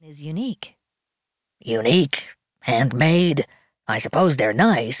is unique. Unique? Handmade? I suppose they're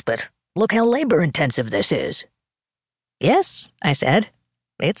nice, but look how labor-intensive this is. Yes, I said.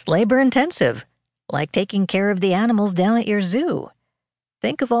 It's labor-intensive, like taking care of the animals down at your zoo.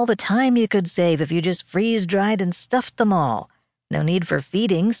 Think of all the time you could save if you just freeze-dried and stuffed them all. No need for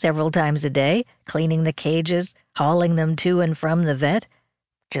feeding several times a day, cleaning the cages, hauling them to and from the vet.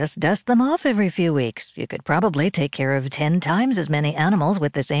 Just dust them off every few weeks. You could probably take care of 10 times as many animals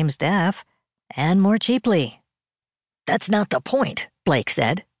with the same staff, and more cheaply. That's not the point, Blake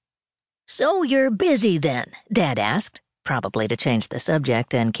said. So you're busy then, Dad asked, probably to change the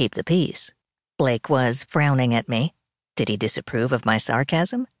subject and keep the peace. Blake was frowning at me. Did he disapprove of my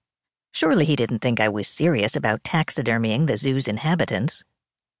sarcasm? Surely he didn't think I was serious about taxidermying the zoo's inhabitants.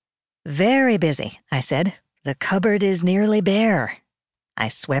 Very busy, I said. The cupboard is nearly bare. I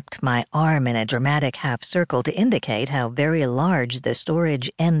swept my arm in a dramatic half-circle to indicate how very large the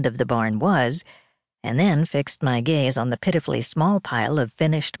storage end of the barn was, and then fixed my gaze on the pitifully small pile of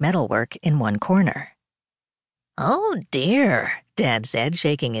finished metalwork in one corner. Oh dear, Dad said,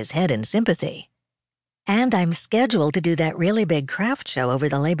 shaking his head in sympathy. And I'm scheduled to do that really big craft show over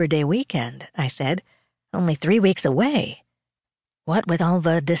the Labor Day weekend, I said. Only 3 weeks away. What with all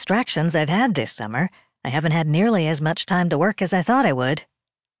the distractions I've had this summer, I haven't had nearly as much time to work as I thought I would.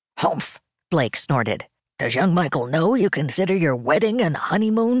 Humph, Blake snorted. Does young Michael know you consider your wedding and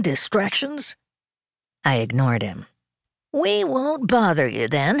honeymoon distractions? I ignored him. We won't bother you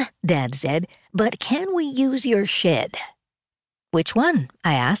then, Dad said, but can we use your shed? Which one?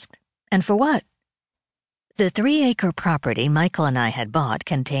 I asked. And for what? The 3-acre property Michael and I had bought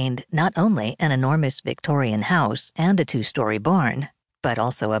contained not only an enormous Victorian house and a 2-story barn, but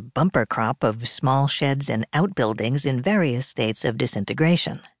also a bumper crop of small sheds and outbuildings in various states of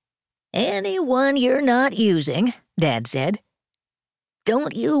disintegration. Any one you're not using, Dad said.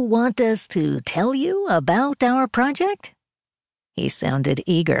 Don't you want us to tell you about our project? He sounded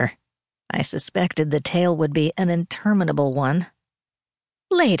eager. I suspected the tale would be an interminable one.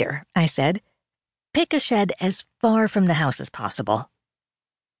 Later, I said. Pick a shed as far from the house as possible.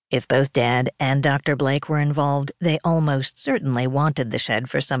 If both Dad and Dr. Blake were involved, they almost certainly wanted the shed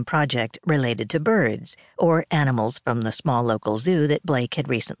for some project related to birds or animals from the small local zoo that Blake had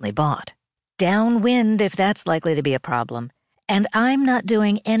recently bought. Downwind if that's likely to be a problem. And I'm not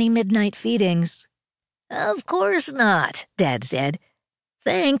doing any midnight feedings. Of course not, Dad said.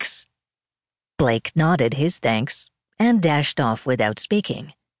 Thanks. Blake nodded his thanks and dashed off without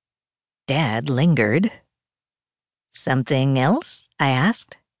speaking. Dad lingered. Something else? I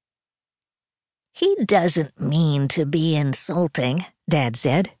asked. He doesn't mean to be insulting, Dad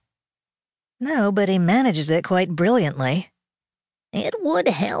said. No, but he manages it quite brilliantly. It would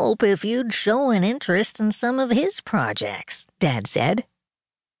help if you'd show an interest in some of his projects, Dad said.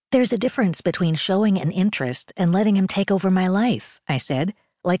 There's a difference between showing an interest and letting him take over my life, I said,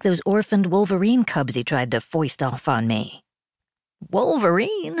 like those orphaned Wolverine cubs he tried to foist off on me.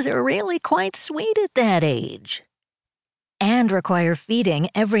 Wolverines are really quite sweet at that age. And require feeding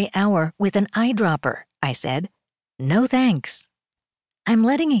every hour with an eyedropper, I said. No thanks. I'm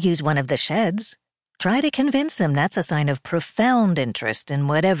letting you use one of the sheds. Try to convince him that's a sign of profound interest in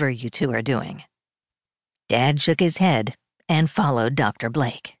whatever you two are doing. Dad shook his head and followed Dr.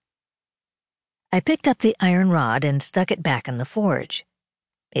 Blake. I picked up the iron rod and stuck it back in the forge.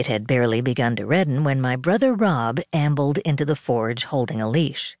 It had barely begun to redden when my brother Rob ambled into the forge holding a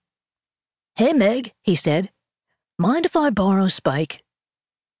leash. Hey, Meg, he said. Mind if I borrow Spike?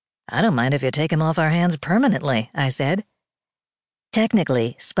 I don't mind if you take him off our hands permanently, I said.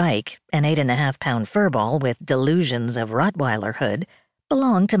 Technically, Spike, an 8.5-pound furball with delusions of Rottweilerhood,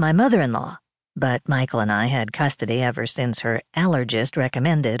 belonged to my mother-in-law, but Michael and I had custody ever since her allergist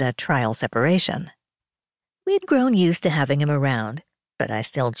recommended a trial separation. We'd grown used to having him around, but I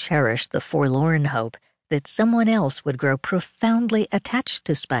still cherished the forlorn hope that someone else would grow profoundly attached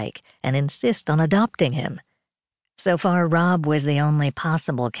to Spike and insist on adopting him. So far, Rob was the only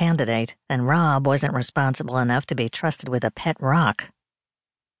possible candidate, and Rob wasn't responsible enough to be trusted with a pet rock.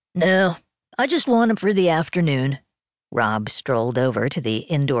 No, I just want him for the afternoon. Rob strolled over to the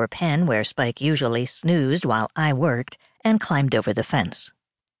indoor pen where Spike usually snoozed while I worked and climbed over the fence.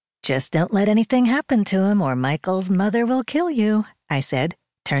 Just don't let anything happen to him or Michael's mother will kill you, I said,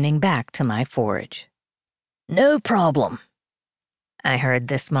 turning back to my forge. No problem. I heard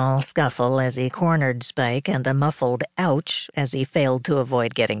the small scuffle as he cornered Spike and a muffled ouch as he failed to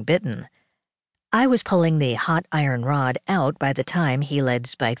avoid getting bitten. I was pulling the hot iron rod out by the time he led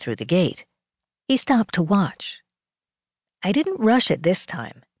Spike through the gate. He stopped to watch. I didn't rush it this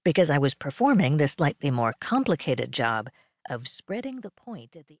time because I was performing the slightly more complicated job of spreading the point at the